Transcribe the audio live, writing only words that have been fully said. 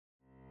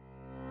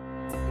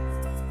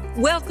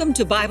Welcome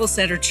to Bible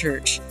Center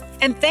Church,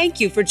 and thank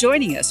you for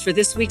joining us for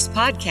this week's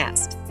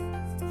podcast.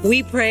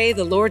 We pray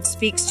the Lord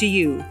speaks to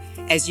you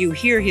as you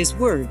hear His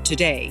word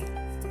today.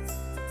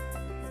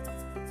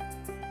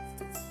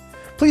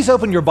 Please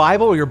open your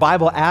Bible or your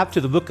Bible app to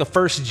the book of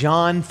 1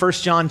 John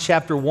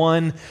chapter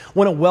 1. I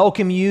want to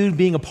welcome you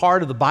being a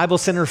part of the Bible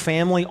Center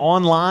family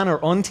online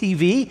or on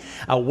TV.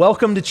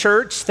 Welcome to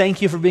church.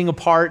 Thank you for being a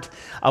part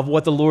of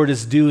what the Lord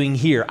is doing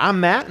here. I'm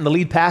Matt, I'm the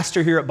lead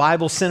pastor here at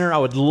Bible Center. I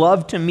would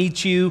love to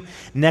meet you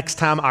next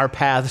time our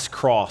paths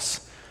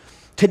cross.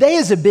 Today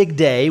is a big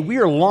day. We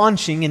are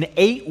launching an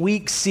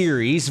 8-week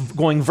series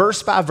going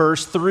verse by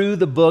verse through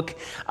the book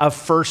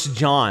of 1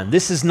 John.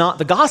 This is not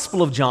the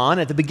Gospel of John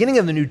at the beginning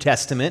of the New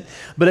Testament,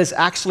 but it's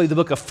actually the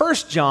book of 1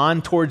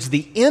 John towards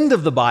the end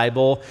of the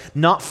Bible,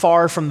 not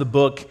far from the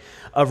book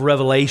of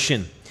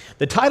Revelation.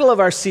 The title of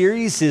our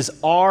series is,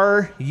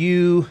 Are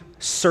You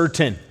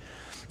Certain?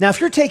 Now, if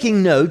you're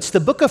taking notes, the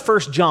book of 1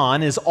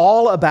 John is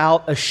all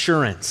about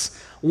assurance.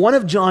 One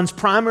of John's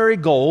primary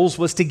goals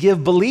was to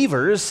give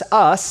believers,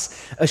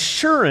 us,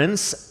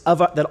 assurance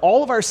that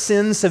all of our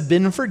sins have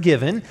been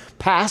forgiven,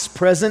 past,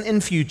 present,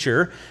 and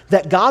future,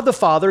 that God the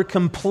Father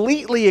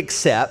completely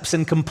accepts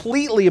and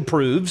completely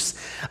approves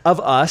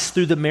of us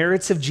through the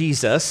merits of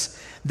Jesus,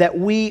 that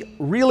we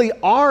really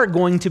are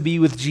going to be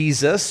with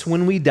Jesus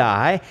when we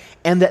die,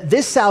 and that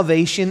this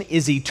salvation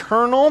is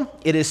eternal,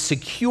 it is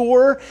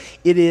secure,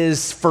 it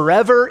is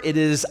forever, it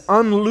is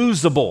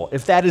unlosable,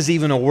 if that is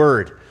even a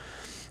word.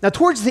 Now,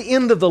 towards the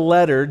end of the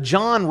letter,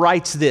 John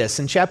writes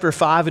this in chapter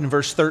 5 and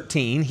verse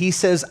 13. He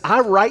says, I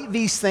write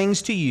these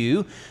things to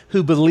you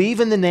who believe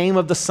in the name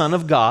of the Son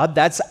of God.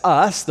 That's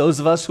us, those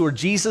of us who are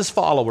Jesus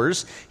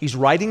followers. He's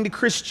writing to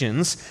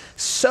Christians,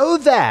 so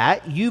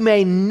that you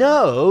may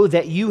know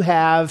that you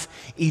have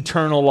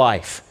eternal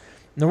life.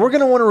 Now, we're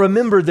going to want to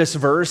remember this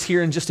verse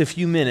here in just a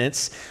few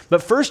minutes,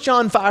 but 1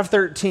 John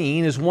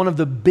 5:13 is one of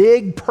the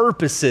big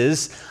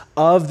purposes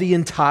of the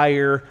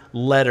entire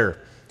letter.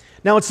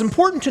 Now, it's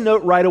important to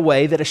note right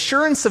away that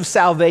assurance of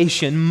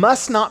salvation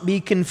must not be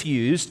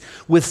confused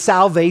with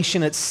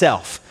salvation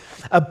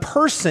itself. A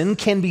person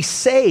can be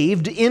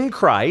saved in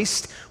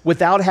Christ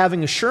without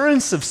having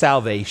assurance of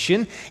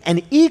salvation,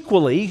 and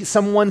equally,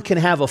 someone can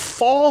have a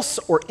false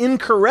or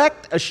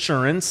incorrect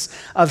assurance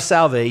of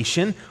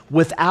salvation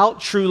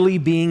without truly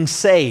being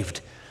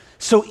saved.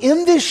 So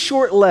in this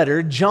short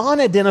letter, John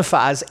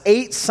identifies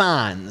 8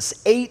 signs,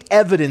 8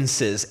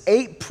 evidences,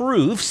 8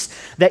 proofs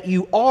that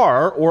you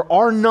are or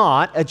are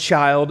not a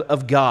child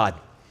of God.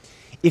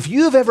 If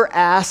you have ever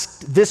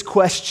asked this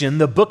question,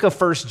 the book of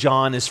 1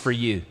 John is for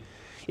you.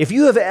 If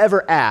you have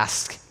ever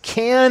asked,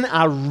 can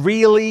I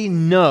really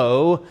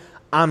know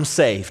I'm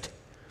saved?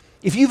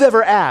 If you've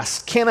ever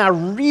asked, can I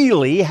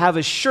really have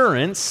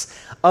assurance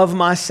of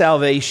my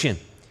salvation?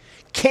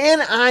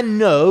 Can I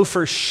know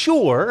for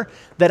sure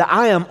that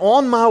I am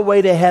on my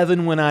way to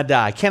heaven when I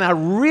die? Can I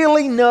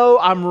really know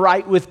I'm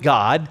right with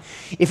God?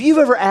 If you've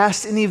ever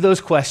asked any of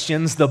those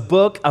questions, the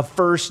book of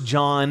 1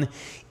 John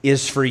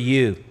is for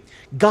you.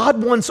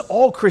 God wants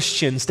all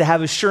Christians to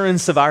have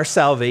assurance of our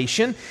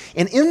salvation,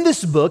 and in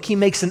this book, he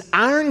makes an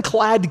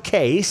ironclad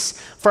case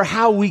for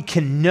how we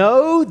can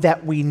know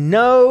that we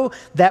know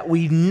that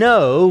we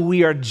know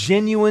we are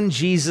genuine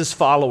Jesus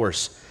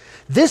followers.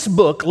 This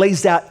book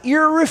lays out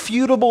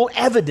irrefutable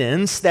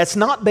evidence that's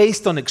not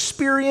based on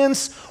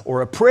experience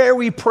or a prayer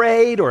we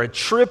prayed or a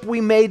trip we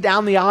made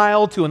down the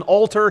aisle to an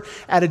altar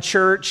at a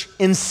church.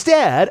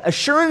 Instead,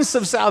 assurance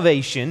of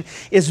salvation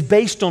is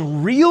based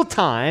on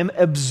real-time,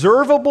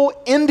 observable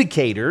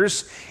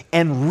indicators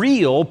and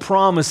real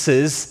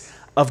promises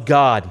of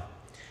God.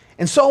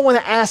 And so I want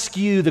to ask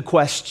you the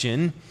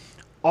question,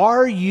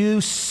 are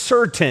you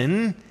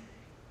certain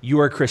you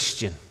are a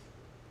Christian?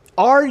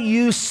 Are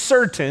you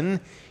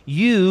certain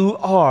you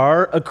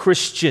are a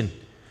Christian?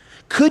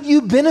 Could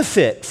you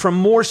benefit from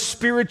more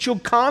spiritual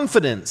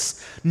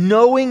confidence,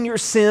 knowing your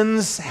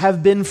sins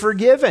have been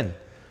forgiven?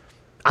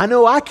 I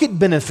know I could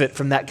benefit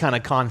from that kind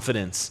of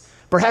confidence.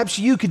 Perhaps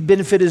you could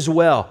benefit as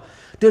well.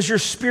 Does your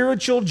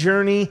spiritual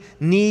journey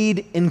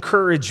need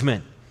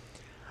encouragement?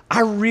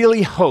 I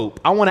really hope,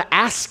 I want to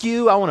ask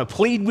you, I want to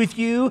plead with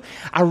you,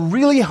 I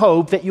really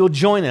hope that you'll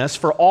join us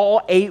for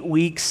all 8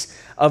 weeks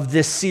of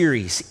this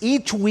series.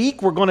 Each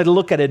week, we're going to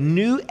look at a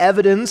new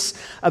evidence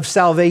of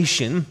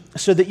salvation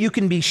so that you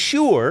can be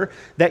sure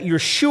that you're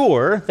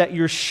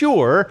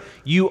sure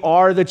you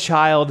are the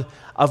child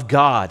of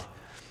God.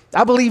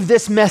 I believe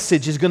this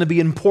message is going to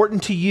be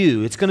important to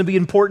you. It's going to be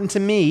important to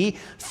me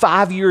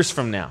 5 years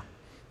from now.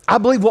 I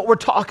believe what we're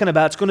talking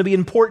about is going to be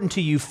important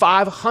to you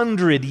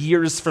 500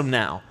 years from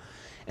now.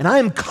 And I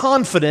am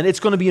confident it's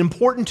going to be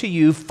important to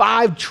you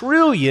 5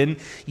 trillion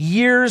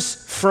years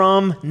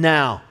from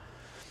now.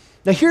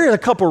 Now, here are a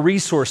couple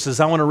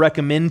resources I want to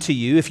recommend to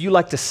you if you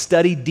like to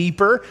study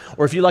deeper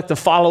or if you like to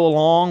follow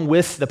along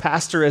with the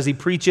pastor as he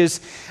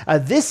preaches.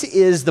 This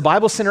is the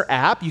Bible Center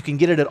app. You can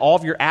get it at all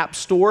of your app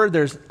stores.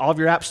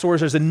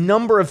 There's a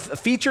number of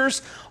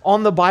features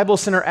on the Bible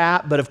Center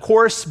app, but of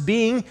course,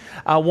 being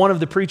one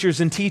of the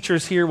preachers and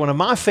teachers here, one of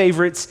my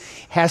favorites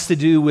has to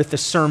do with the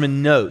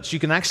sermon notes. You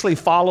can actually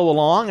follow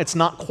along. It's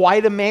not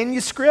quite a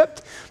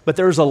manuscript, but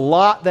there's a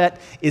lot that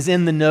is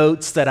in the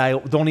notes that I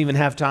don't even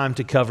have time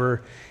to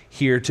cover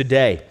here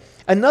today.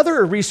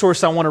 Another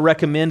resource I want to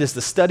recommend is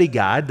the study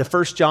guide, the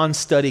 1 John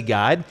study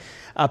guide.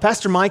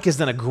 Pastor Mike has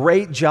done a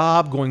great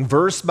job going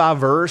verse by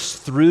verse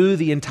through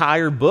the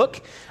entire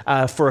book.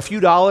 For a few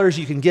dollars,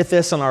 you can get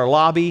this on our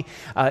lobby.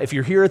 If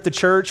you're here at the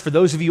church, for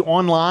those of you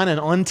online and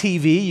on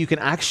TV, you can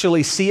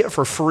actually see it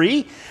for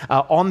free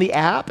on the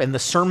app and the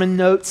sermon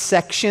notes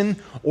section,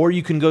 or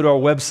you can go to our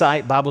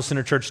website,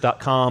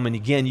 BibleCenterChurch.com, and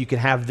again, you can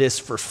have this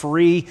for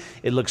free.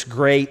 It looks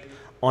great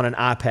on an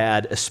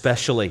iPad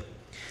especially.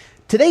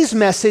 Today's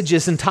message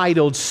is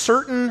entitled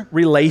Certain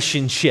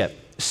Relationship.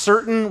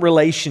 Certain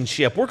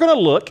relationship. We're going to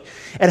look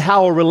at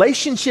how a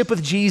relationship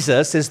with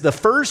Jesus is the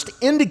first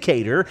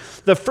indicator,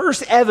 the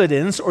first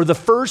evidence, or the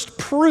first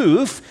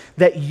proof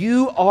that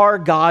you are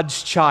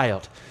God's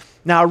child.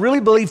 Now, I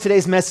really believe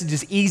today's message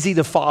is easy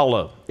to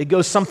follow. It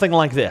goes something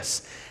like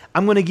this.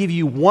 I'm going to give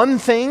you one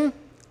thing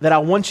that I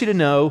want you to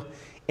know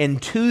and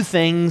two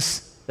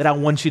things that I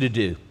want you to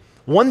do.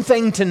 One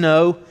thing to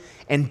know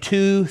and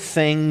two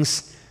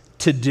things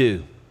to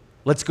do.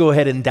 Let's go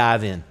ahead and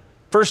dive in.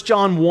 1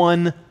 John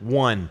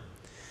 1:1.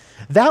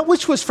 That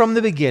which was from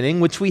the beginning,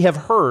 which we have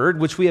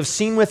heard, which we have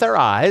seen with our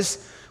eyes,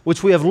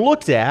 which we have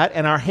looked at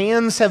and our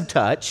hands have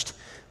touched,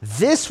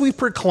 this we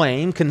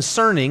proclaim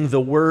concerning the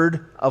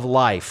word of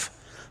life.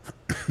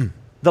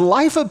 The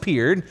life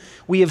appeared,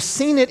 we have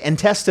seen it and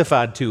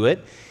testified to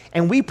it,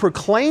 and we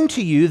proclaim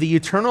to you the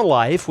eternal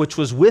life which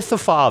was with the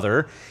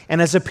Father and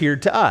has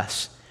appeared to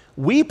us.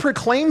 We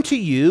proclaim to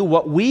you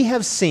what we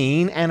have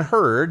seen and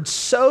heard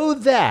so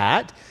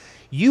that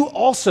you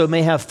also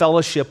may have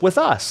fellowship with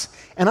us.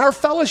 And our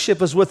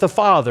fellowship is with the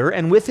Father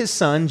and with His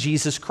Son,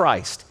 Jesus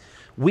Christ.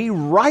 We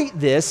write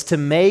this to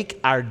make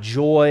our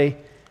joy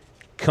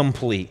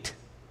complete.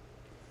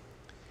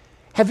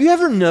 Have you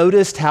ever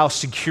noticed how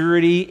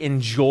security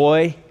and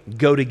joy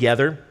go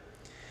together?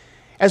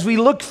 As we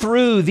look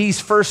through these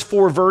first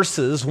 4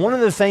 verses, one of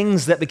the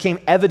things that became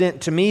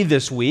evident to me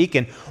this week,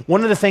 and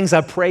one of the things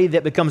I pray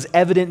that becomes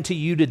evident to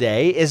you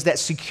today, is that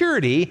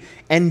security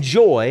and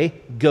joy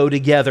go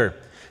together.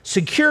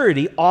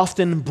 Security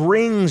often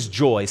brings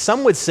joy.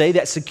 Some would say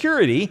that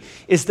security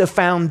is the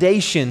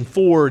foundation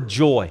for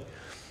joy.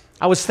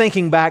 I was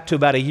thinking back to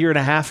about a year and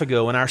a half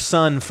ago when our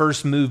son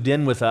first moved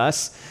in with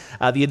us.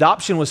 The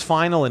adoption was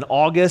final in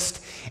August,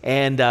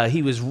 and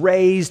he was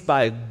raised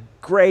by a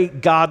great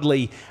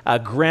godly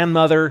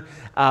grandmother,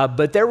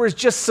 but there was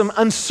just some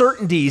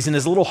uncertainties in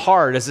his little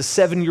heart as a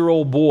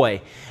 7-year-old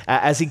boy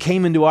as he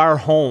came into our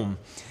home.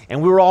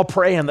 And we were all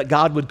praying that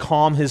God would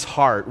calm his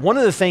heart. One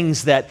of the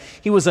things that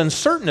he was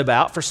uncertain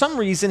about, for some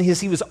reason,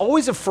 is he was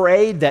always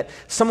afraid that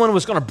someone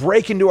was going to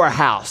break into our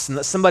house and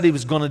that somebody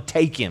was going to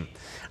take him.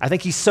 I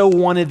think he so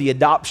wanted the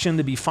adoption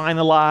to be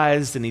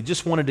finalized, and he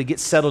just wanted to get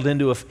settled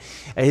into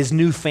his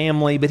new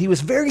family, but he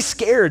was very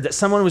scared that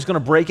someone was going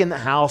to break in the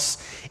house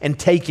and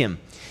take him.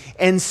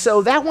 And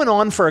so that went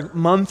on for a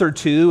month or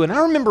two, and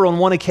I remember on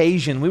one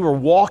occasion we were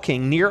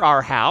walking near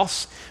our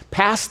house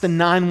past the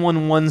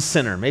 911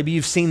 center. Maybe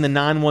you've seen the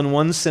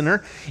 911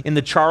 center in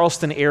the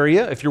Charleston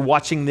area. If you're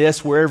watching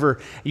this, wherever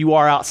you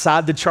are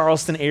outside the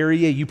Charleston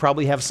area, you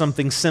probably have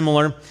something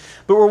similar.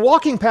 But we're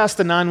walking past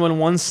the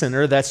 911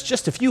 center that's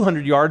just a few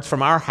hundred yards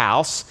from our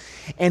house,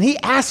 and he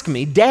asked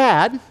me,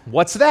 "Dad,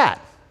 what's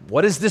that?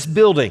 What is this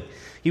building?"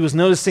 He was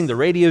noticing the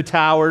radio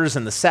towers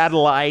and the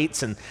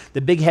satellites and the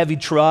big heavy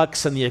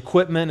trucks and the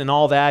equipment and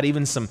all that.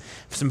 Even some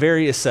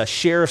various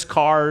sheriff's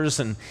cars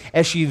and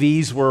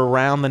SUVs were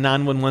around the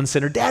 911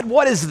 center. "Dad,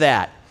 what is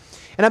that?"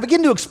 And I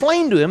began to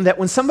explain to him that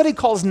when somebody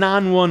calls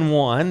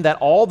 911, that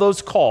all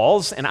those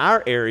calls in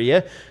our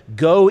area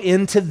go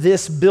into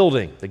this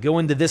building. They go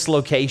into this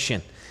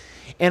location.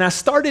 And I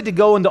started to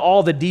go into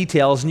all the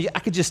details, and I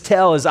could just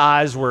tell his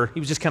eyes he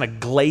was just kind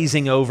of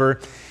glazing over.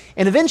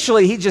 And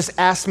eventually he just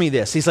asked me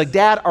this. He's like,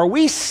 "Dad, are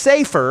we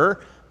safer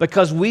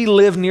because we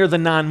live near the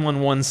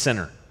 911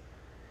 center?"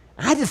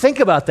 I had to think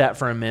about that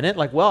for a minute.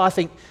 I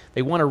think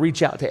they want to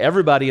reach out to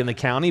everybody in the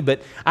county,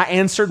 but I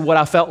answered what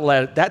I felt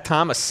at that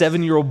time a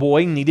 7-year-old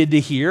boy needed to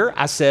hear.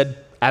 I said,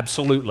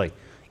 absolutely.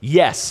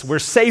 Yes, we're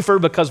safer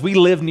because we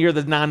live near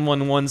the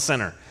 911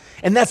 center.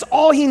 And that's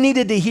all he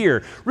needed to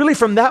hear. Really,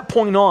 from that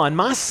point on,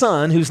 my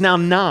son, who's now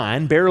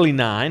 9, barely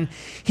 9,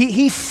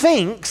 he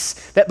thinks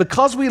that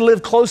because we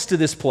live close to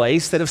this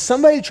place, that if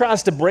somebody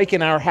tries to break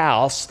in our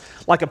house,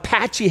 like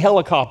Apache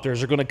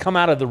helicopters are going to come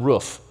out of the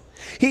roof.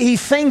 He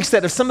thinks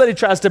that if somebody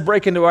tries to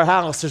break into our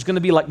house, there's going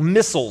to be like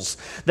missiles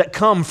that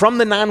come from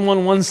the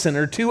 911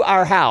 center to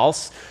our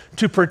house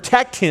to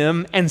protect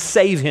him and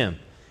save him.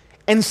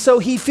 And so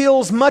he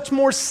feels much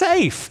more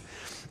safe.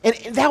 And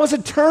that was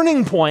a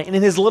turning point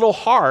in his little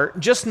heart,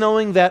 just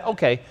knowing that,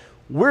 okay,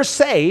 we're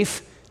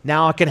safe,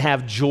 now I can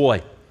have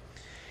joy.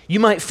 You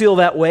might feel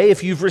that way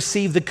if you've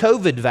received the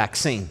COVID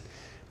vaccine.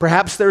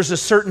 Perhaps there's a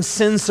certain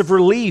sense of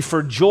relief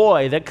or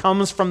joy that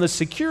comes from the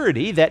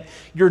security that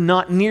you're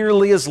not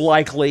nearly as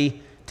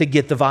likely to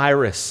get the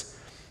virus.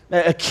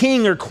 A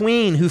king or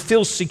queen who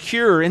feels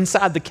secure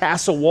inside the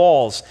castle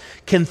walls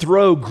can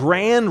throw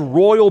grand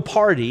royal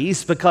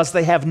parties because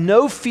they have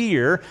no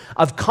fear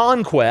of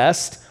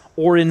conquest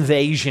or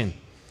invasion.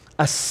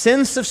 A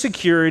sense of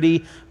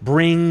security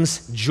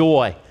brings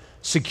joy.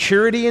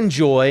 Security and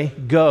joy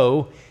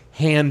go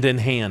hand in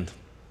hand.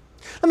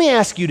 Let me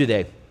ask you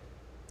today,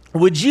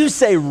 would you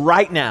say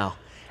right now,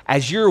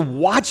 as you're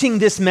watching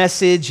this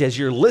message, as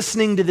you're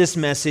listening to this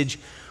message,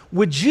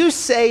 would you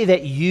say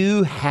that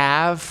you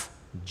have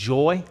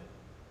joy?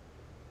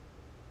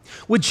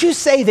 Would you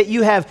say that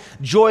you have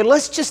joy?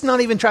 Let's just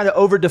not even try to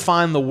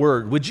overdefine the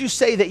word. Would you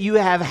say that you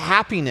have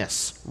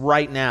happiness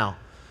right now?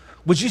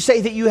 Would you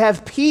say that you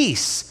have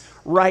peace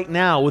right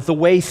now with the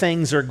way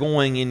things are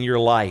going in your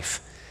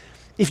life?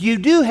 If you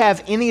do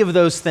have any of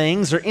those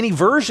things or any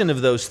version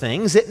of those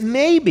things, it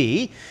may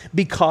be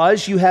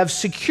because you have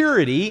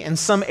security in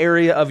some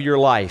area of your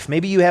life.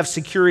 Maybe you have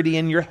security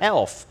in your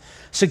health,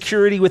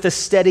 security with a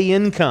steady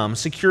income,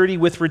 security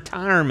with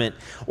retirement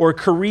or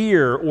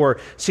career, or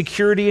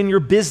security in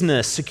your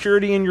business,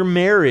 security in your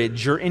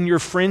marriage or in your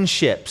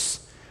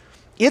friendships.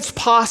 It's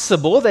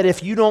possible that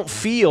if you don't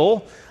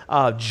feel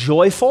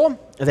joyful,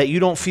 that you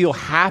don't feel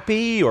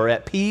happy or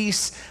at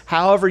peace,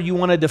 however you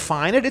want to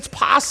define it, it's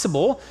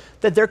possible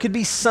that there could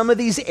be some of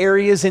these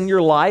areas in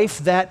your life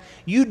that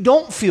you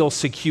don't feel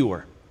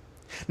secure.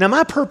 Now,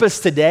 my purpose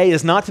today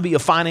is not to be a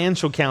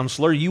financial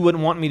counselor. You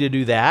wouldn't want me to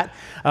do that,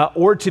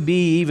 or to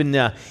be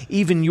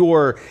even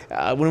your,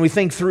 when we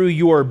think through,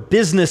 your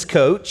business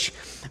coach.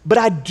 But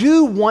I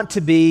do want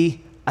to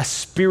be a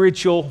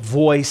spiritual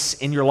voice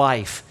in your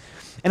life.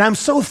 And I'm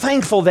so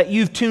thankful that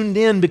you've tuned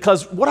in,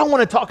 because what I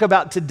want to talk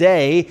about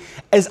today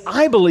is,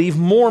 I believe,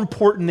 more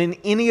important than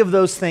any of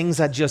those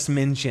things I just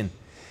mentioned.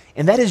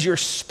 And that is your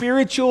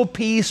spiritual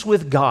peace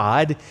with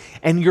God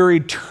and your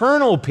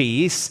eternal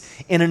peace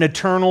in an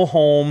eternal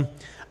home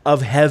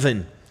of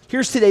heaven.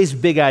 Here's today's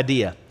big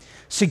idea.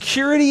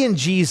 Security in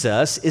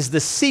Jesus is the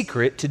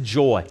secret to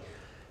joy.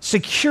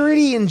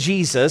 Security in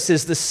Jesus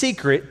is the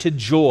secret to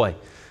joy.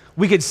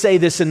 We could say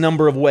this a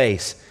number of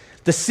ways.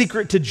 The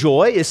secret to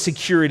joy is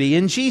security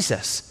in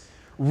Jesus.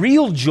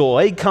 Real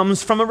joy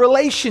comes from a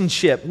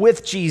relationship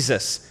with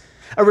Jesus.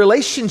 A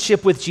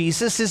relationship with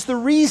Jesus is the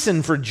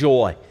reason for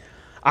joy.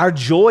 Our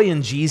joy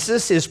in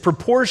Jesus is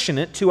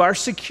proportionate to our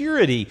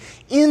security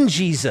in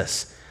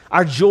Jesus.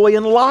 Our joy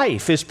in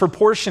life is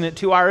proportionate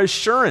to our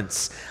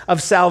assurance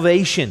of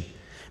salvation.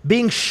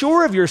 Being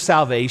sure of your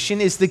salvation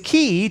is the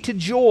key to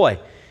joy.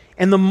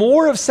 And the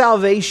more of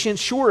salvation,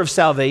 sure of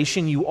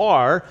salvation you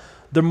are,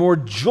 the more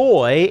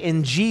joy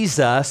in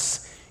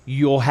Jesus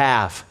you'll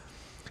have.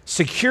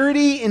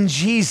 Security in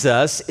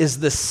Jesus is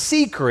the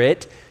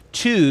secret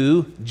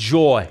to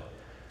joy.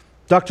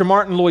 Dr.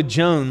 Martin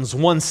Lloyd-Jones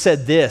once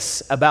said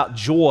this about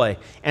joy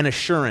and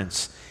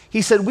assurance.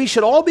 He said, "We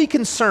should all be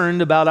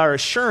concerned about our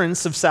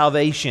assurance of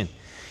salvation.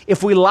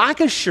 If we lack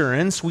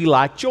assurance, we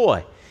lack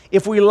joy.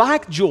 If we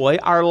lack joy,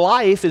 our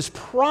life is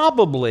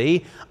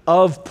probably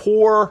of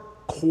poor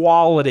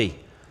quality."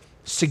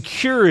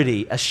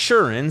 Security,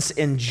 assurance,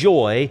 and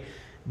joy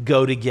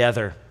go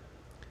together.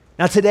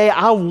 Now today,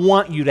 I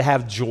want you to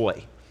have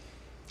joy.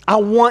 I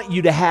want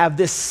you to have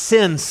this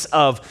sense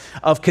of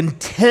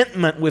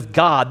contentment with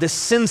God, this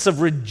sense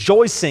of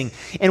rejoicing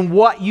in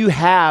what you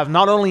have,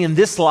 not only in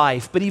this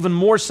life, but even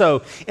more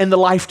so in the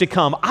life to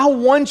come. I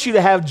want you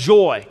to have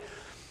joy.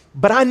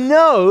 But I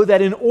know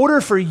that in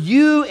order for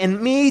you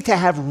and me to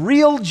have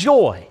real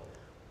joy,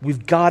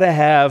 we've got to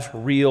have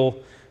real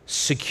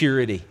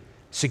security.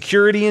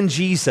 Security in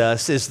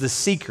Jesus is the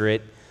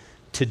secret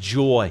to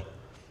joy.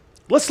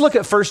 Let's look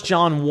at 1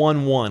 John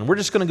 1:1. We're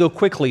just going to go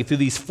quickly through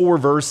these 4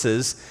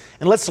 verses,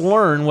 and let's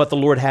learn what the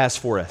Lord has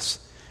for us.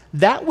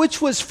 "That which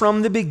was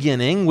from the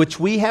beginning, which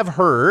we have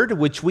heard,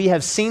 which we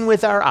have seen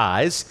with our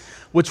eyes,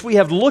 which we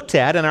have looked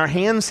at and our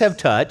hands have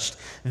touched,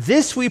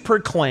 this we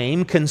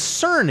proclaim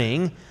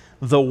concerning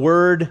the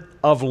word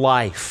of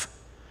life."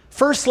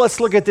 First, let's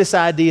look at this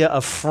idea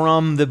of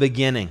from the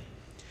beginning.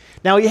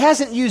 Now, he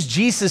hasn't used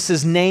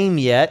Jesus' name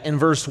yet in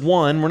verse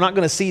 1. We're not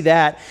going to see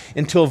that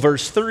until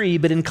verse 3,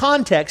 but in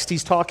context,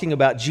 he's talking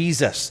about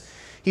Jesus.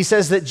 He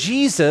says that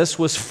Jesus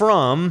was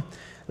from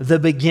the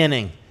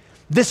beginning.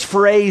 This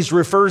phrase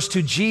refers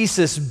to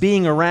Jesus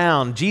being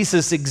around.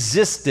 Jesus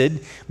existed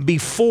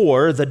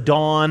before the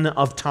dawn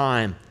of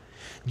time.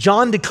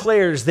 John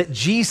declares that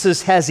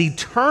Jesus has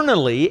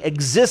eternally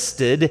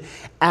existed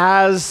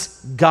as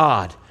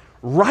God.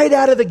 Right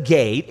out of the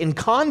gate, in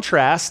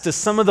contrast to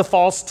some of the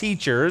false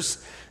teachers,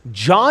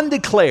 John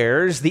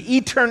declares the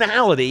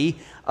eternality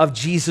of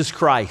Jesus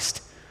Christ.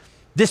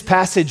 This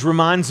passage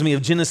reminds me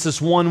of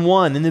Genesis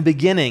 1:1. In the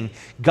beginning,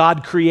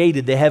 God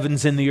created the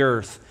heavens and the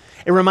earth.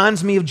 It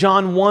reminds me of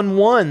John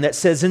 1:1 that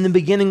says, "In the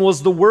beginning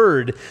was the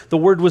Word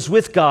was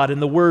with God,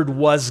 and the Word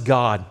was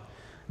God."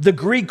 The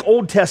Greek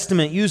Old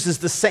Testament uses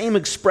the same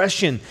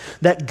expression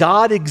that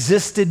God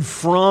existed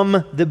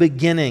from the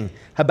beginning,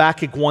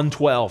 Habakkuk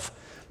 1:12.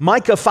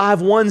 Micah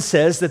 5:1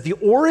 says that the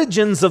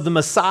origins of the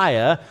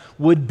Messiah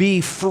would be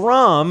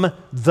from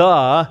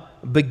the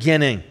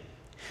beginning.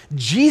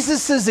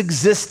 Jesus'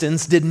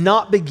 existence did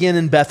not begin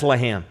in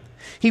Bethlehem.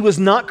 He was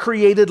not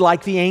created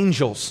like the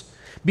angels.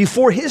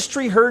 Before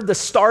history heard the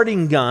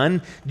starting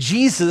gun,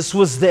 Jesus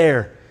was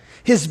there.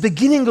 His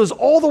beginning goes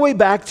all the way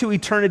back to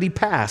eternity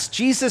past.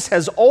 Jesus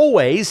has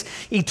always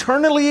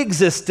eternally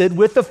existed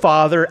with the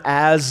Father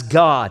as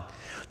God.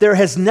 There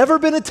has never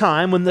been a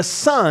time when the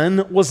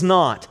Son was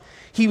not.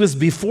 He was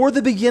before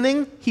the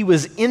beginning, He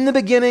was in the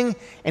beginning,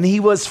 and He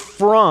was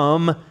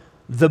from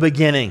the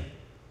beginning.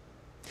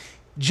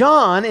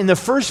 John, in the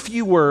first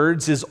few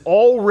words, is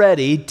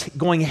already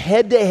going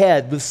head to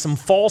head with some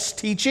false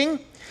teaching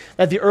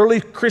that the early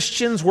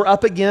Christians were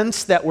up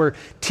against, that were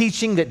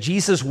teaching that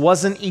Jesus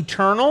wasn't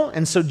eternal.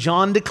 And so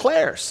John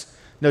declares,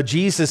 no,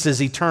 Jesus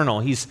is eternal.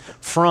 He's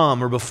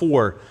from or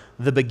before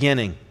the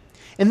beginning.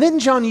 And then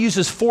John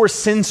uses 4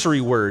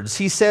 sensory words.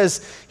 He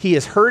says he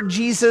has heard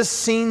Jesus,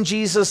 seen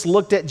Jesus,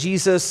 looked at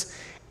Jesus,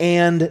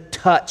 and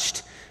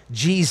touched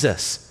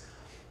Jesus.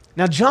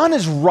 Now, John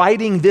is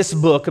writing this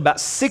book about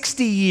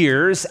 60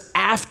 years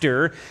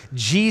after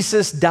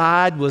Jesus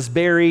died, was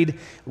buried,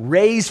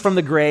 raised from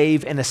the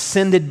grave, and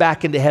ascended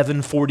back into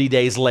heaven 40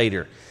 days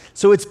later.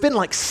 So it's been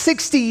like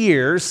 60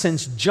 years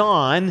since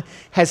John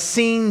has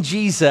seen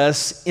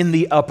Jesus in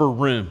the upper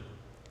room.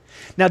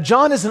 Now,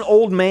 John is an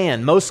old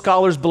man. Most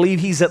scholars believe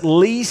he's at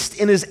least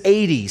in his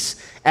 80s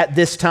at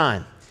this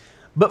time.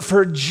 But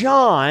for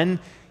John,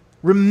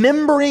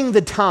 remembering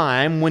the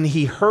time when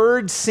he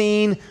heard,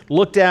 seen,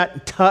 looked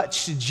at,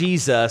 touched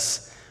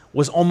Jesus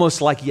was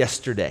almost like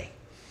yesterday.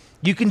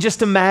 You can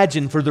just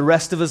imagine for the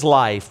rest of his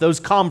life those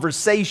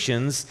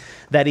conversations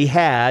that he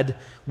had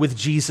with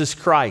Jesus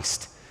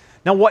Christ.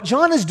 Now, what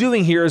John is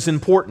doing here is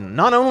important.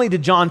 Not only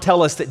did John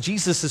tell us that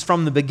Jesus is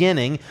from the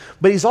beginning,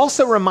 but he's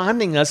also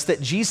reminding us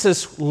that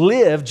Jesus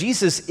lived.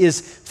 Jesus is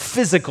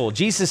physical.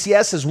 Jesus,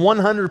 yes, is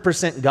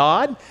 100%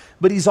 God,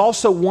 but he's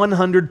also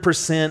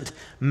 100%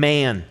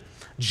 man.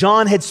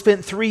 John had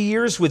spent 3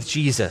 years with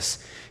Jesus.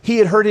 He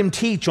had heard him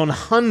teach on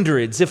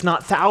hundreds, if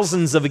not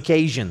thousands of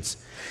occasions.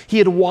 He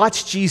had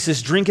watched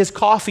Jesus drink his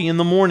coffee in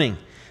the morning,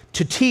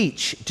 to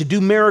teach, to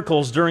do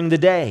miracles during the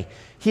day.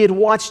 He had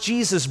watched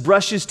Jesus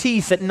brush his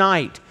teeth at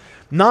night.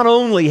 Not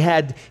only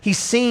had he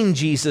seen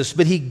Jesus,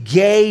 but he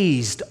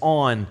gazed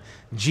on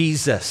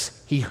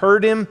Jesus. He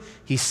heard him,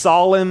 he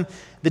saw him.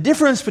 The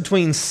difference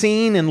between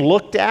seen and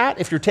looked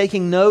at, if you're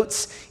taking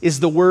notes,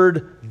 is the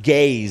word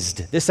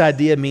gazed. This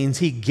idea means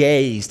he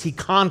gazed, he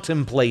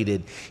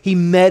contemplated, he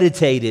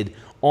meditated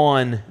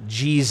on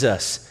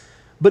Jesus.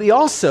 But he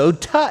also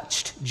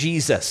touched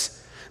Jesus.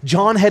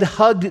 John had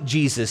hugged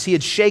Jesus. He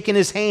had shaken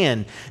his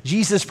hand.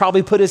 Jesus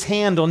probably put his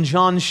hand on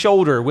John's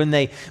shoulder when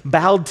they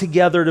bowed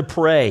together to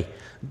pray.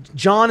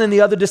 John and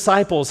the other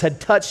disciples had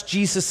touched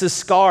Jesus'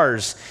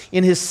 scars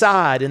in his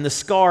side and the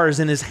scars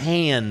in his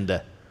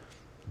hand.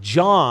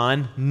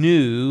 John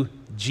knew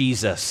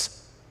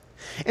Jesus.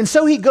 And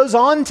so he goes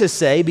on to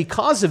say,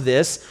 because of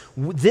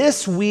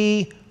this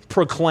we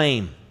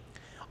proclaim.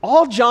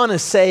 All John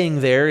is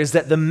saying there is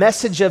that the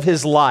message of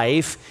his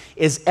life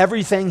is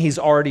everything he's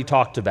already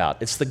talked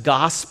about. It's the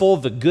gospel,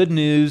 the good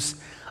news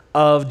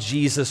of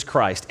Jesus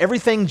Christ.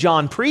 Everything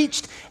John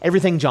preached,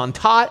 everything John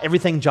taught,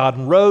 everything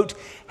John wrote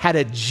had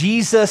a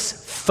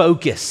Jesus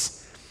focus.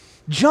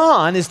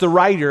 John is the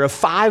writer of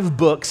 5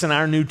 books in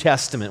our New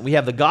Testament. We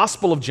have the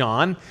Gospel of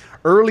John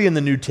early in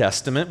the New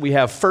Testament. We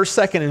have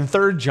 1st, 2nd, and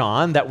 3rd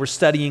John that we're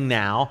studying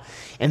now.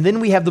 And then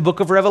we have the book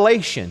of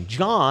Revelation.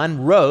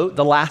 John wrote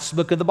the last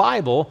book of the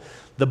Bible,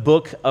 the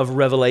book of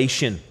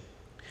Revelation.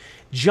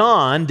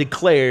 John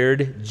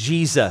declared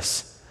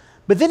Jesus.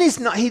 But then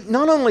he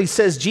not only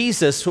says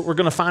Jesus, what we're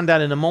going to find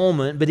out in a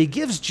moment, but he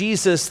gives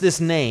Jesus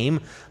this name,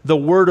 the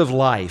Word of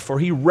Life, or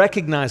he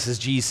recognizes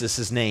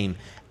Jesus' name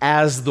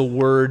as the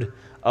Word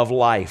of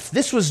Life.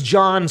 This was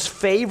John's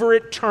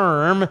favorite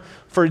term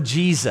for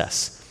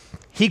Jesus.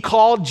 He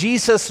called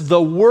Jesus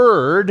the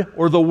Word,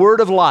 or the Word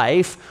of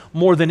Life,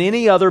 more than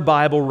any other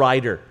Bible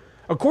writer.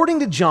 According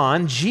to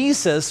John,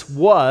 Jesus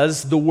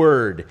was the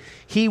Word.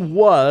 He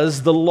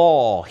was the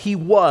law. He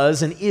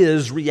was and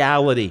is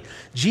reality.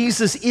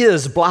 Jesus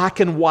is black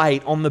and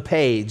white on the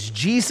page.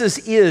 Jesus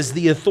is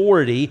the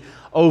authority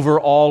over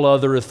all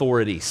other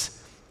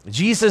authorities.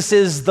 Jesus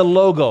is the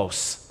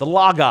Logos, the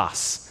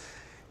Logos.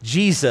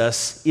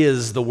 Jesus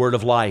is the Word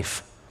of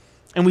Life.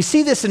 And we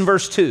see this in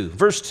verse 2.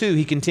 Verse 2,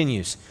 he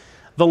continues,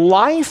 "The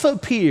life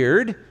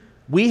appeared,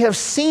 we have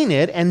seen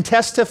it and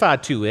testify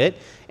to it,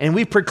 and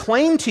we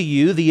proclaim to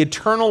you the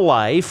eternal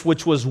life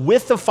which was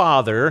with the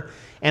Father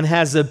and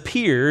has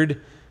appeared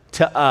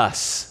to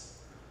us."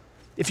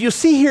 If you'll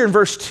see here in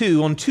verse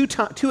 2, on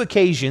two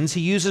occasions,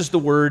 he uses the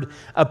word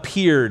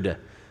appeared.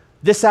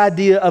 This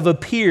idea of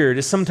appeared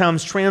is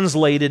sometimes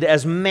translated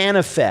as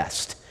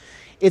manifest.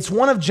 It's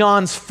one of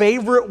John's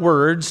favorite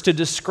words to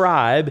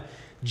describe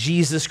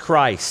Jesus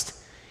Christ.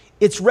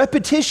 Its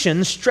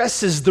repetition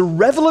stresses the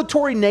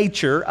revelatory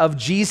nature of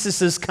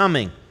Jesus'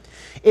 coming.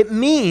 It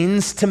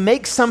means to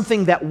make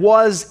something that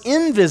was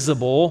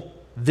invisible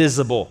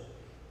visible.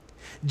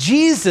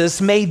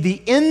 Jesus made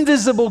the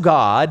invisible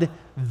God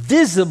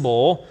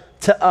visible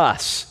to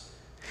us.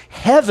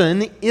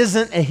 Heaven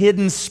isn't a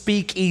hidden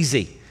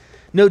speakeasy.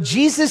 No,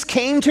 Jesus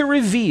came to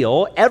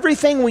reveal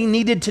everything we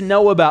needed to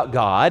know about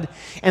God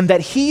and that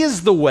He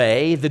is the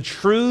way, the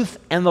truth,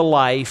 and the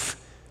life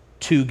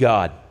to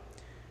God.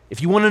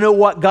 If you want to know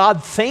what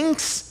God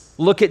thinks,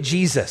 look at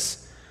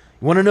Jesus.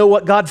 You want to know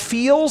what God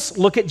feels?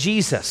 Look at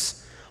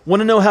Jesus. Want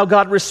to know how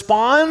God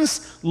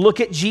responds? Look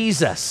at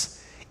Jesus.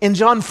 In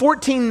John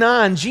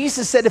 14:9,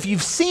 Jesus said, "If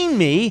you've seen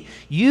me,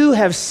 you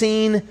have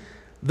seen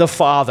the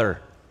Father."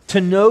 To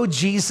know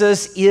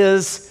Jesus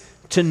is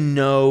to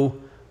know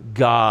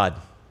God.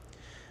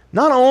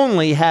 Not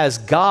only has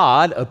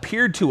God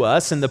appeared to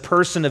us in the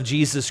person of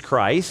Jesus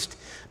Christ,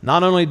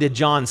 not only did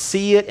John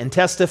see it and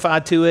testify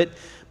to it,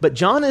 but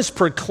John is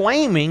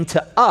proclaiming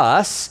to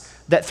us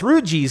that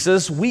through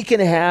Jesus we can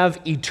have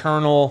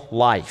eternal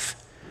life.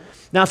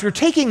 Now, if you're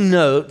taking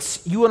notes,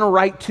 you want to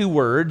write 2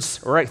 words,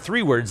 or write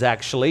 3 words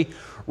actually.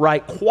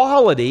 Write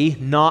quality,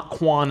 not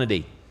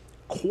quantity.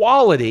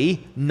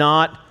 Quality,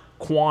 not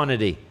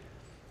quantity.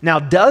 Now,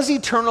 does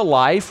eternal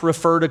life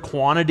refer to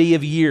quantity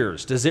of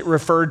years? Does it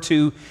refer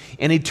to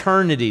an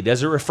eternity?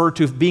 Does it refer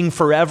to being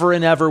forever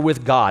and ever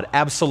with God?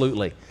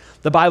 Absolutely.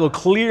 The Bible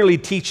clearly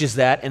teaches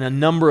that in a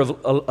number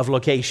of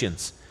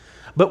locations.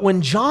 But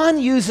when John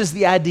uses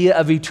the idea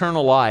of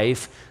eternal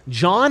life,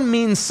 John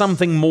means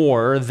something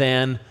more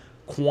than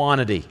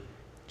quantity.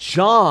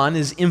 John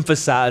is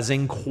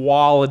emphasizing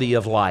quality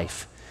of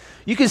life.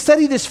 You can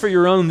study this for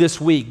your own this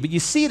week, but you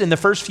see it in the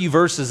first few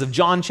verses of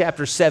John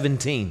chapter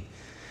 17.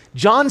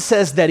 John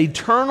says that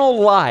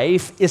eternal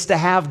life is to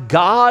have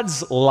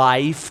God's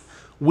life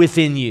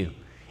within you.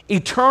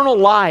 Eternal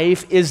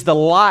life is the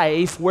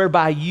life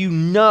whereby you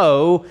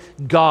know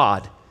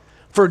God.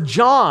 For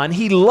John,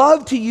 he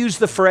loved to use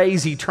the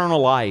phrase eternal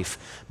life,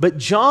 but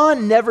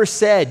John never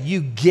said you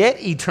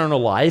get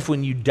eternal life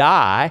when you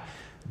die.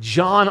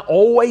 John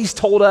always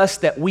told us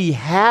that we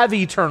have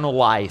eternal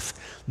life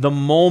the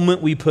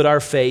moment we put our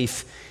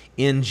faith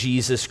in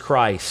Jesus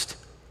Christ.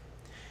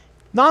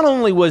 Not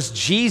only was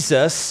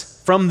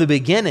Jesus from the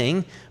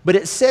beginning, but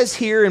it says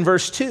here in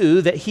verse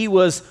 2 that he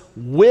was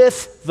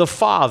with the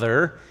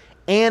Father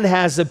and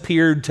has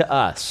appeared to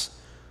us.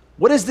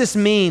 What does this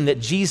mean that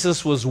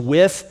Jesus was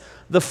with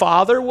the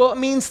Father? Well, it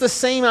means the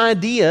same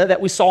idea that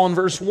we saw in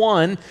verse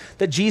 1,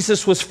 that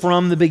Jesus was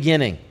from the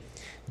beginning.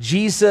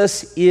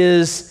 Jesus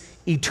is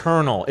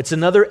eternal. It's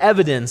another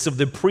evidence of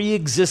the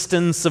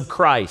pre-existence of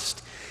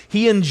Christ.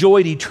 He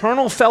enjoyed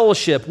eternal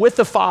fellowship with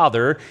the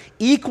Father,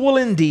 equal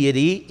in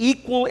deity,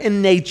 equal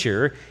in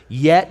nature,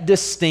 yet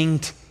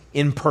distinct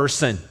in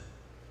person.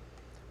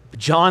 But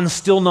John's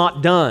still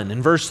not done.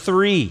 In verse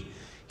 3,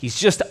 he's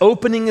just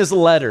opening his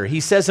letter. He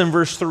says in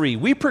verse 3,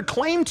 "We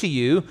proclaim to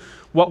you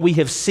what we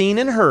have seen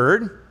and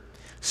heard,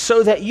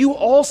 so that you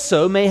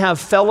also may have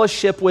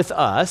fellowship with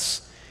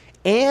us,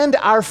 and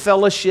our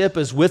fellowship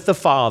is with the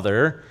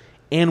Father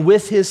and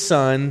with His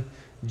Son,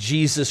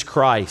 Jesus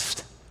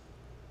Christ."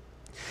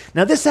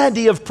 Now, this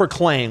idea of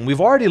proclaim,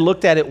 we've already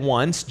looked at it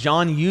once.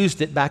 John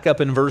used it back up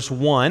in verse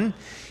 1.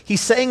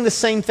 He's saying the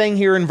same thing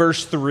here in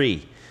verse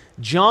 3.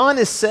 John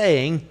is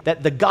saying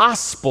that the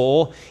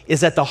gospel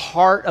is at the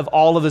heart of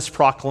all of his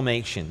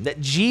proclamation,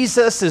 that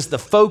Jesus is the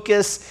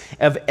focus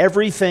of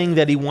everything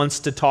that he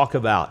wants to talk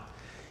about.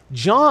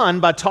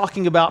 John, by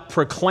talking about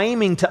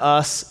proclaiming to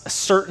us a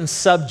certain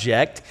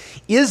subject,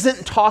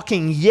 isn't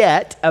talking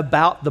yet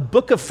about the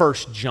book of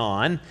 1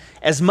 John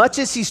as much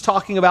as he's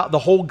talking about the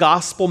whole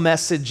gospel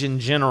message in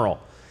general.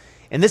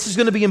 And this is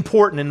going to be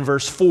important in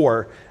verse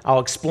 4. I'll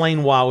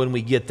explain why when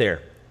we get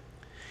there.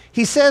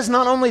 He says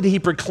not only did he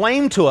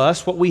proclaim to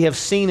us what we have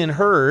seen and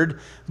heard,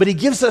 but he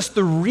gives us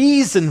the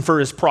reason for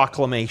his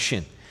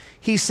proclamation.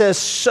 He says,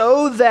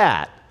 so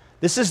that,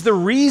 this is the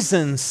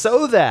reason,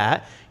 so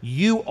that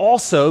you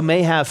also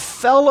may have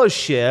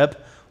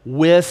fellowship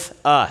with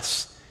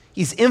us.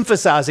 He's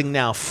emphasizing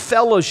now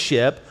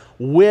fellowship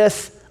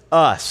with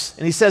us.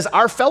 And he says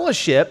our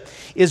fellowship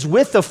is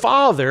with the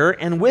Father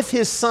and with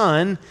His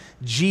Son,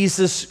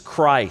 Jesus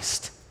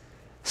Christ.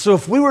 So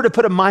if we were to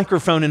put a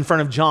microphone in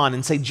front of John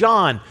and say,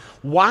 John,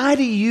 why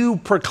do you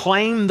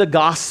proclaim the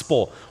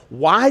gospel?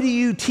 Why do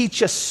you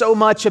teach us so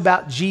much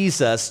about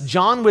Jesus?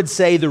 John would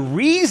say the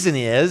reason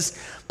is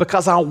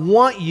because I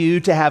want you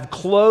to have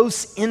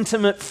close,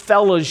 intimate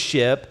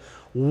fellowship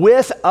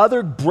with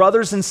other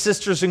brothers and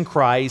sisters in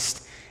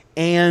Christ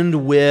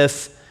and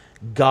with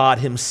God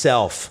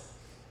Himself.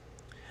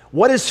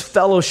 What is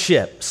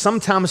fellowship?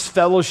 Sometimes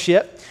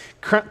fellowship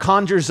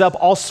conjures up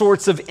all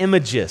sorts of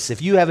images.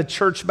 If you have a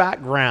church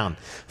background,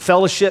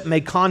 fellowship may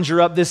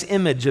conjure up this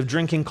image of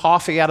drinking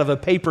coffee out of a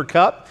paper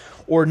cup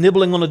or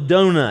nibbling on a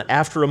donut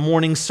after a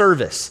morning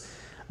service.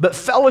 But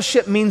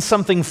fellowship means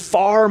something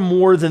far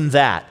more than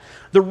that.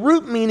 The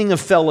root meaning of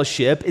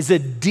fellowship is a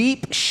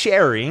deep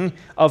sharing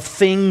of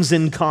things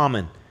in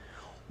common.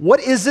 What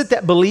is it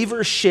that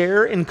believers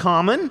share in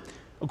common?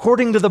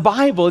 According to the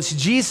Bible, it's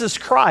Jesus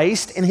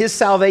Christ and his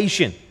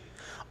salvation.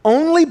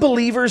 Only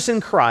believers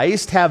in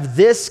Christ have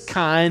this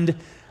kind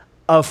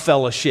of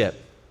fellowship.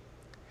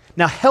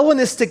 Now,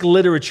 Hellenistic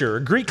literature,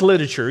 Greek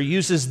literature,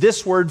 uses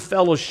this word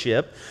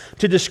fellowship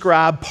to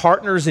describe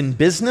partners in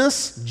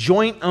business,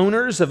 joint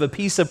owners of a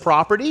piece of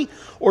property,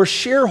 or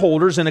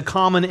shareholders in a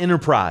common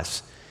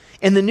enterprise.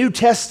 In the New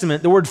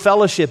Testament, the word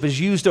fellowship is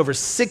used over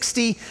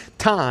 60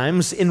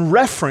 times in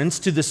reference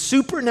to the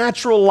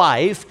supernatural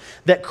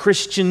life that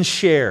Christians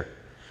share.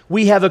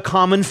 We have a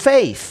common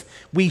faith.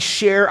 We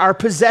share our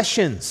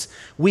possessions.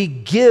 We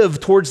give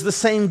towards the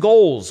same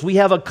goals. We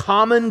have a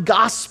common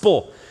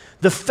gospel.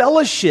 The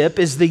fellowship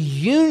is the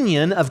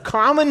union of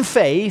common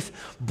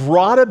faith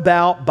brought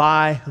about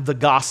by the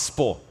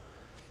gospel.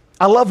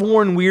 I love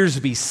Warren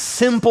Wiersbe's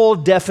simple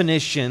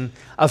definition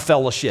of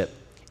fellowship.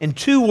 In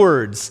 2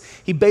 words,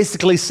 he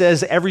basically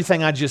says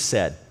everything I just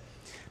said.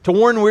 To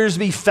Warren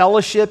Wiersbe,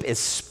 fellowship is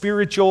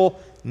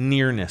spiritual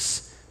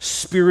nearness.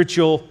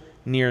 Spiritual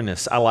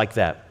nearness. I like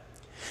that.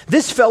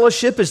 This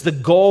fellowship is the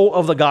goal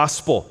of the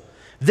gospel.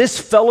 This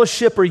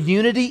fellowship or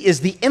unity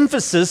is the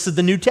emphasis of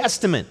the New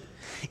Testament.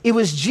 It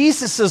was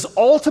Jesus'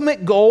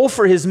 ultimate goal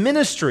for his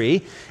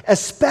ministry,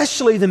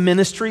 especially the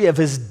ministry of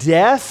his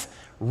death,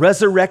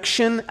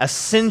 resurrection,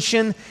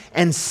 ascension,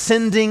 and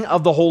sending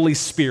of the Holy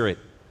Spirit.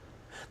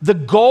 The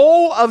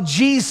goal of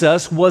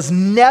Jesus was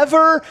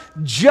never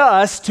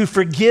just to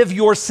forgive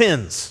your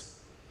sins.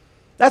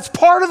 That's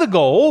part of the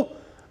goal.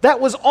 That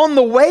was on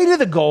the way to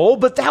the goal,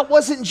 but that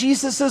wasn't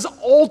Jesus'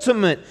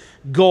 ultimate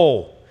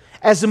goal.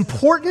 As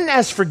important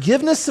as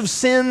forgiveness of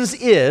sins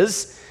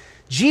is,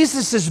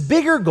 Jesus'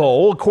 bigger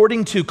goal,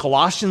 according to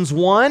Colossians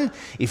 1,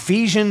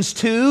 Ephesians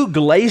 2,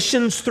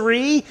 Galatians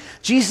 3,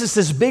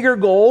 Jesus' bigger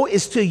goal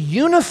is to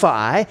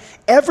unify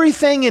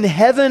everything in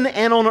heaven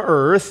and on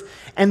earth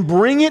and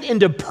bring it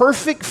into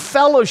perfect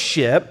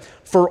fellowship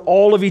for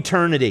all of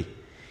eternity.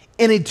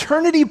 In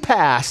eternity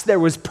past, there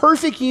was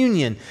perfect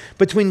union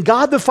between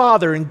God the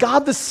Father and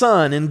God the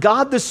Son and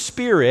God the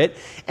Spirit.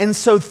 And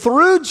so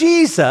through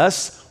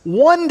Jesus,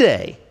 one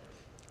day,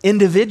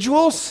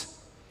 individuals,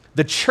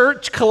 the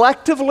church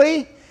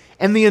collectively,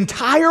 and the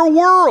entire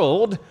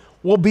world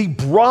will be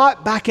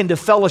brought back into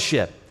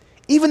fellowship.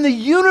 Even the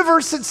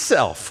universe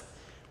itself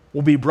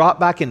will be brought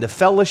back into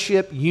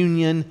fellowship,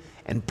 union,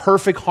 and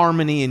perfect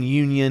harmony and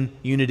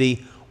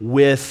unity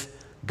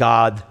with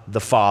God the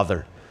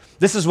Father.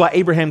 This is why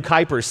Abraham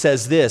Kuyper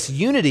says this: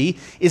 unity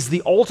is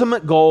the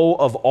ultimate goal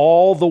of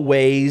all the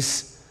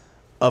ways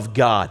of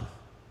God.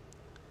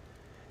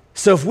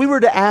 So if we were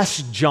to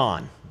ask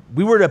John,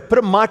 we were to put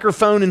a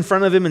microphone in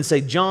front of him and say,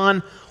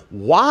 John,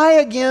 why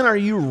again are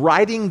you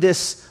writing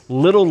this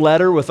little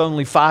letter with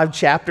only 5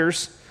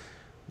 chapters?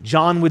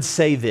 John would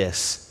say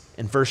this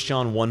in 1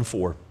 John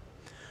 1:4.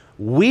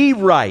 We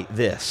write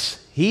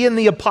this, he and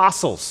the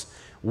apostles,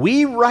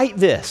 we write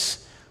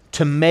this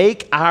to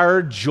make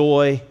our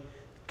joy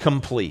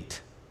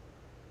complete.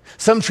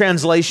 Some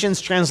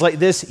translations translate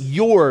this,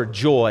 your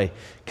joy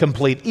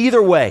complete.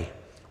 Either way,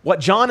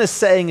 what John is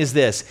saying is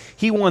this: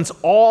 he wants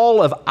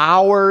all of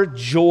our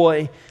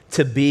joy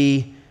to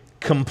be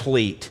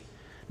complete.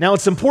 Now,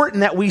 it's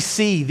important that we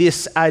see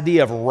this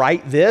idea of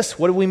write this.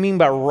 What do we mean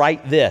by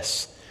write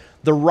this?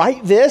 The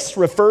write this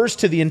refers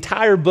to the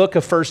entire book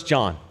of 1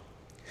 John.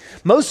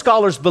 Most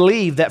scholars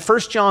believe that 1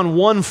 John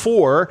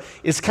 1:4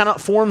 is kind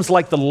of forms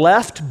like the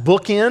left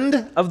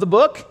bookend of the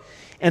book,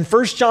 and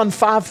 1 John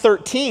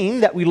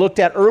 5:13 that we looked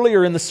at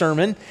earlier in the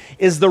sermon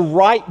is the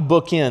right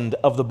bookend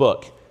of the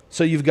book.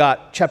 So you've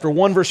got chapter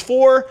 1, verse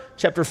 4,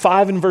 chapter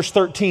 5 and verse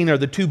 13 are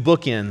the 2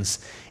 bookends.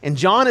 And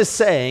John is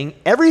saying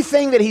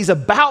everything that he's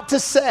about to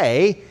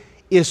say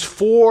is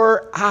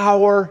for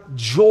our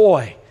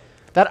joy,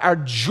 that our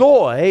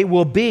joy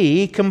will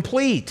be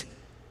complete.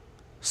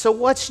 So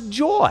what's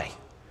joy?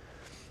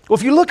 Well,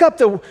 if you look up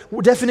the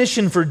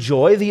definition for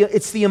joy,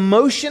 it's the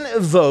emotion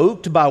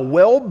evoked by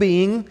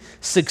well-being,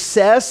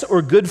 success,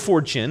 or good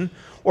fortune,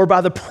 or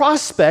by the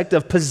prospect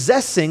of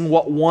possessing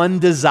what one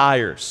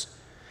desires.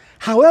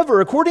 However,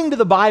 according to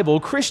the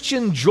Bible,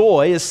 Christian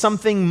joy is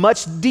something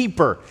much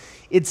deeper.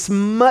 It's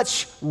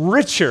much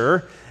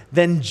richer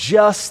than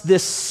just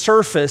this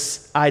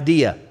surface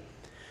idea.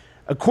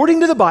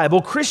 According to the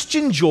Bible,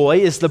 Christian joy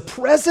is the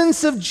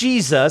presence of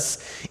Jesus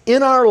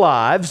in our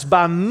lives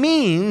by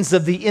means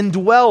of the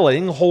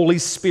indwelling Holy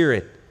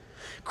Spirit.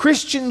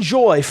 Christian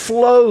joy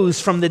flows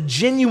from the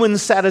genuine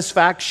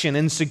satisfaction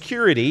and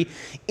security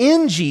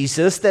in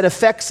Jesus that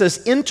affects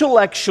us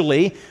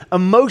intellectually,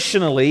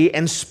 emotionally,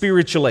 and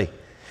spiritually.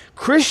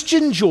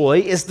 Christian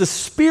joy is the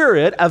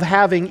spirit of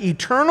having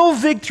eternal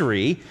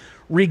victory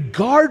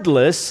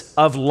regardless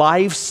of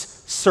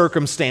life's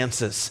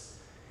circumstances.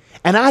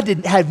 And I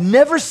have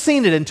never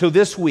seen it until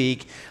this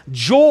week.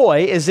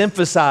 Joy is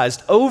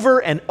emphasized over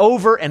and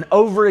over and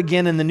over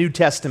again in the New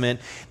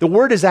Testament. The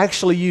word is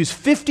actually used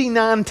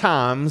 59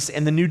 times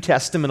in the New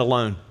Testament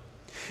alone.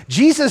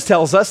 Jesus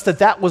tells us that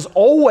that was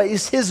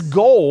always his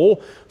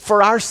goal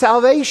for our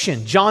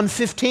salvation. John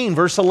 15,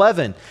 verse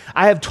 11,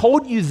 I have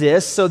told you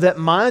this so that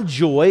my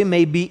joy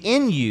may be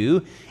in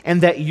you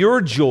and that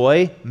your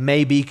joy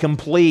may be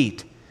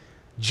complete.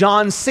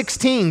 John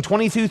 16,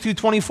 22 through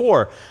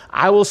 24,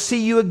 I will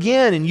see you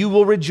again and you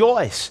will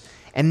rejoice,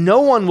 and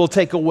no one will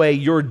take away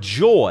your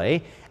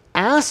joy.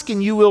 Ask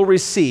and you will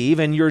receive,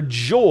 and your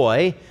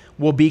joy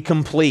will be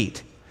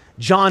complete.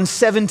 John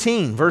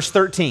 17, verse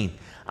 13,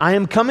 I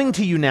am coming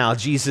to you now,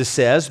 Jesus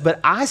says, but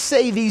I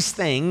say these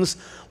things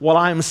while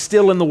I am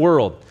still in the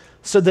world,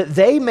 so that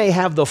they may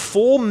have the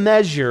full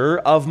measure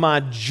of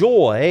my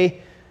joy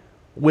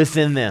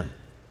within them.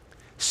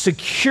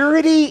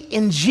 Security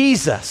in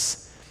Jesus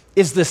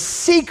is the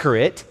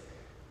secret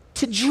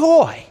to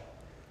joy.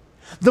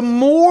 The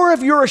more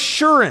of your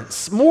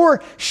assurance,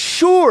 more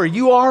sure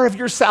you are of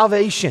your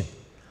salvation,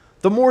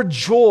 the more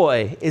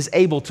joy is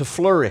able to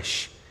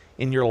flourish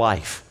in your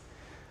life.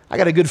 I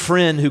got a good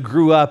friend who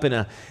grew up in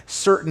a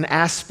certain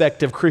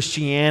aspect of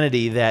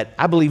Christianity that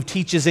I believe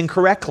teaches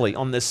incorrectly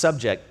on this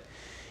subject.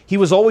 He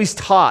was always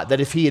taught that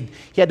if he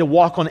had to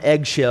walk on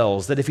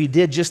eggshells, that if he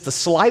did just the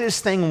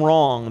slightest thing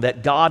wrong,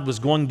 that God was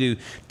going to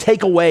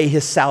take away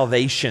his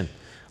salvation,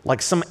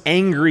 like some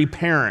angry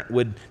parent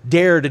would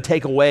dare to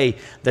take away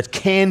the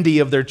candy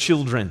of their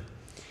children.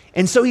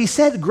 And so he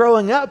said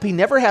growing up, he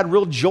never had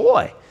real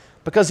joy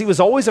because he was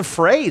always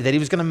afraid that he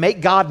was going to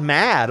make God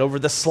mad over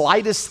the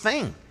slightest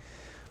thing.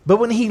 But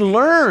when he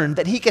learned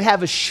that he could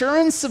have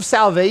assurance of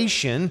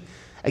salvation,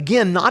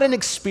 again, not in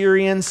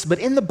experience, but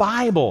in the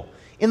Bible,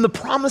 in the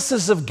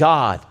promises of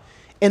God,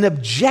 an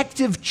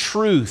objective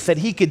truth that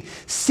he could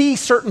see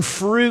certain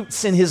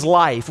fruits in his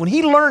life. When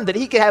he learned that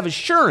he could have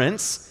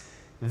assurance,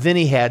 then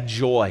he had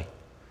joy.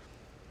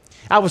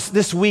 I was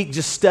this week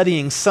just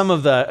studying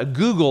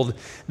Googled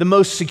the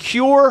most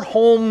secure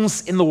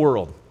homes in the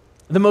world.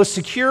 The most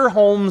secure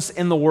homes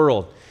in the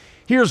world.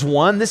 Here's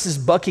one. This is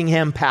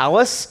Buckingham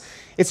Palace.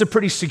 It's a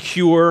pretty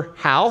secure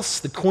house.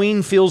 The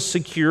Queen feels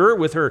secure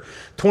with her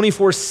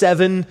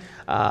 24/7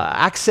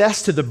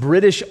 access to the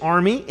British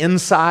Army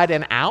inside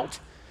and out.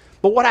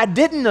 But what I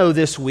didn't know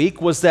this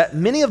week was that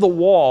many of the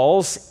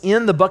walls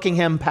in the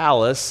Buckingham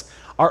Palace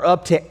are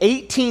up to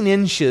 18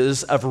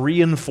 inches of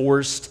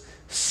reinforced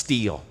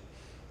steel.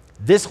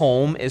 This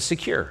home is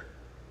secure.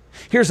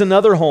 Here's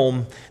another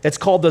home that's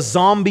called the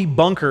Zombie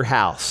Bunker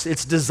House.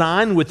 It's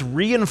designed with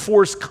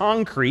reinforced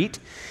concrete.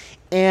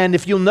 And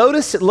if you'll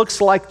notice, it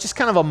looks like just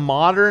kind of a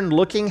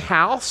modern-looking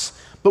house,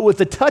 but with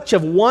the touch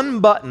of one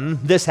button,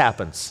 this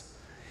happens.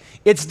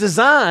 It's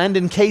designed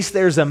in case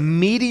there's a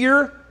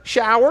meteor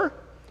shower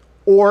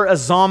or a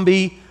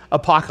zombie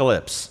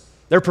apocalypse.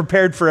 They're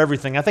prepared for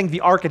everything. I think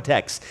the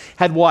architects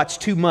had watched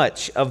too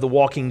much of The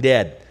Walking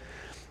Dead.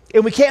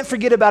 And we can't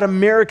forget about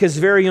America's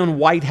very own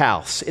White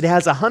House. It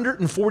has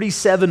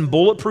 147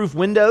 bulletproof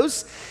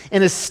windows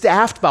and is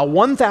staffed by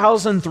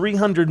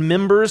 1,300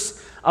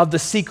 members of the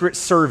Secret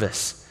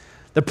Service.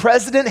 The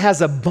president has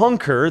a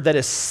bunker that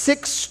is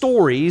 6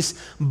 stories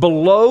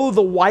below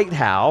the White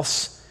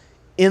House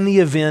in the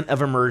event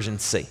of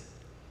emergency.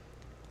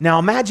 Now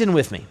imagine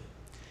with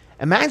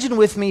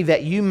me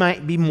that you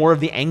might be more of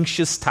the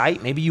anxious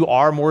type. Maybe you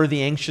are more of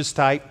the anxious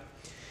type.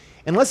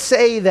 And let's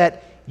say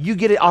that you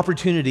get an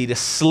opportunity to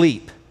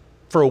sleep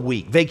for a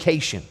week,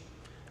 vacation,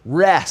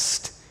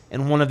 rest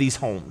in one of these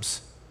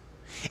homes.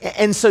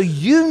 And so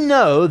you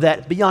know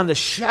that beyond a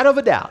shadow of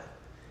a doubt,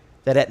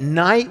 that at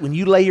night when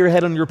you lay your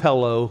head on your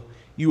pillow,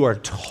 you are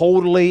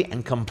totally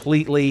and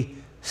completely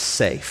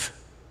safe.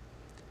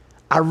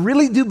 I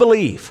really do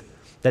believe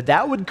that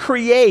that would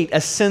create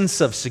a sense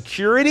of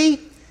security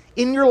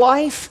in your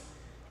life,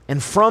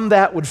 and from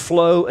that would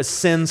flow a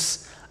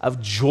sense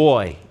of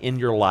joy in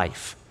your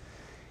life.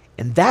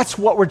 And that's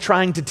what we're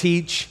trying to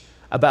teach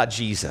about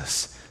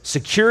Jesus.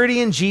 Security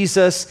in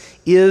Jesus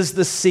is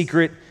the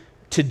secret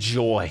to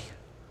joy.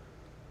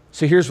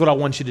 So here's what I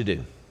want you to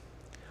do.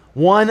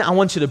 1, I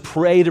want you to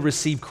pray to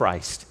receive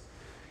Christ.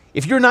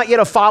 If you're not yet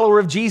a follower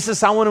of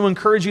Jesus, I want to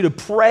encourage you to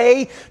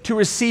pray to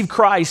receive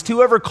Christ.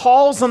 Whoever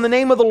calls on the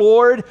name of the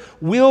Lord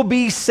will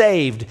be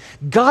saved.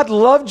 God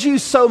loved you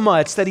so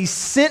much that he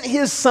sent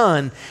his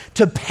son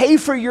to pay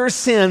for your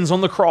sins on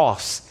the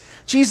cross.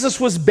 Jesus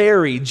was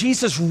buried.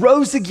 Jesus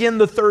rose again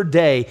the 3rd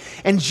day,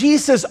 and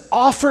Jesus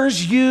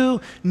offers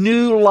you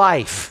new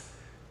life.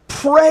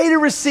 Pray to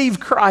receive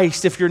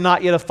Christ if you're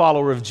not yet a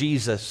follower of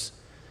Jesus.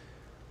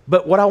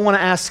 But what I want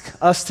to ask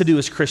us to do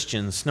as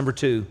Christians, number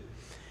 2,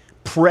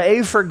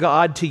 pray for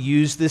God to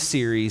use this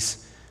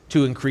series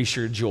to increase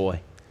your joy.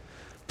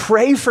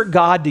 Pray for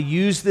God to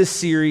use this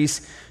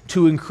series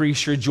to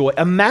increase your joy.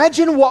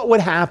 Imagine what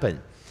would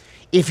happen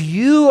if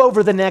you,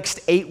 over the next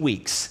 8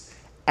 weeks,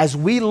 as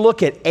we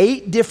look at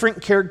 8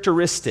 different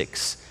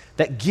characteristics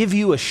that give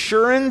you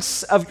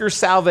assurance of your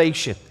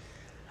salvation,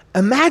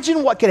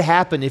 imagine what could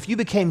happen if you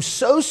became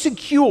so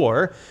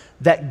secure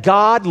that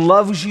God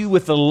loves you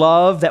with a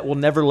love that will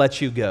never let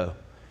you go.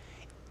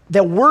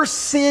 the worst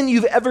sin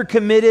you've ever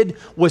committed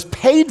was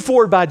paid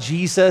for by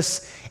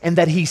Jesus, and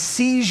that he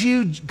sees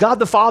you, God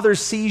the Father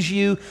sees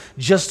you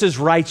just as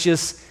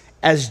righteous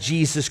as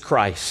Jesus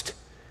Christ.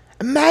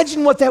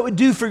 Imagine what that would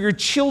do for your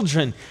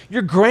children,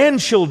 your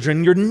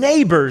grandchildren, your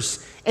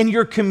neighbors, and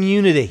your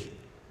community.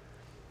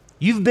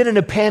 You've been in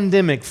a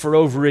pandemic for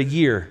over a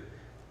year,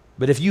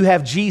 but if you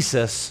have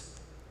Jesus,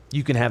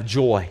 you can have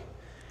joy.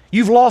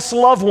 You've lost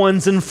loved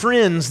ones and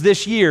friends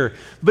this year,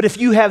 but if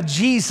you have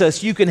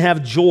Jesus, you can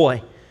have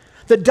joy.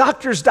 The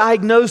doctor's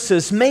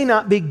diagnosis may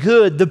not be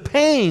good. The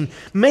pain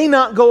may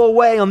not go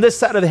away on this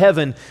side of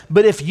heaven,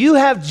 but if you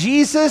have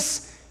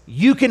Jesus,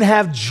 you can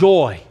have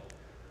joy.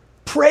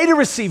 Pray to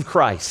receive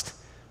Christ.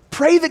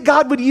 Pray that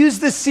God would use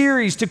this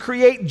series to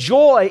create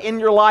joy in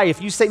your life.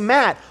 You say,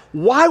 Matt,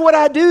 why would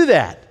I do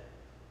that?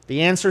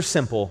 The answer is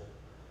simple,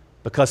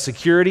 because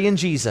security in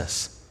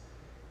Jesus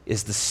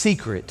is the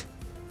secret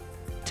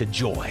to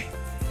joy.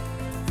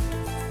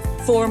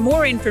 For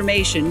more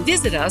information,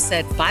 visit us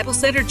at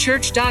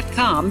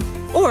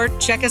BibleCenterChurch.com or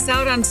check us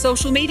out on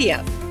social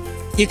media.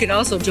 You can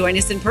also join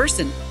us in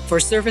person for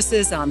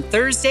services on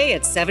Thursday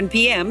at 7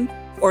 p.m.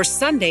 or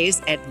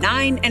Sundays at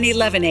 9 and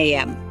 11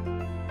 a.m.